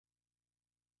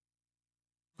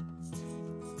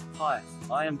Hi,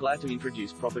 I am glad to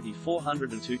introduce property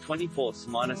 402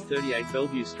 24th-38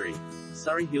 Bellevue Street,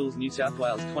 Surry Hills, New South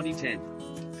Wales 2010.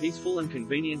 Peaceful and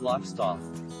convenient lifestyle.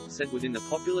 Set within the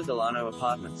popular Delano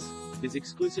Apartments. This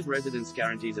exclusive residence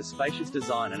guarantees a spacious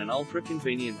design and an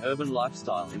ultra-convenient urban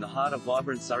lifestyle in the heart of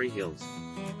vibrant Surry Hills.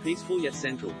 Peaceful yet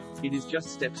central. It is just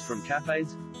steps from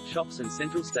cafes, shops and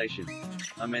central station.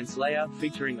 Immense layout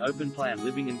featuring open-plan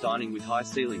living and dining with high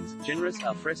ceilings. Generous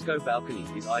alfresco balcony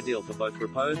is ideal for both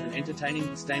repose and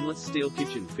entertaining. Stainless steel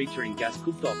kitchen featuring gas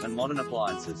cooktop and modern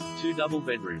appliances. 2 double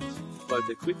bedrooms, both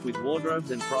equipped with wardrobes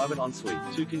and private ensuite.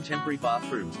 2 contemporary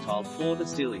bathrooms tiled floor to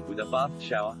ceiling with a bath,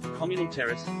 shower, communal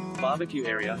terrace, barbecue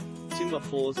area, timber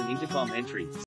floors and intercom entry.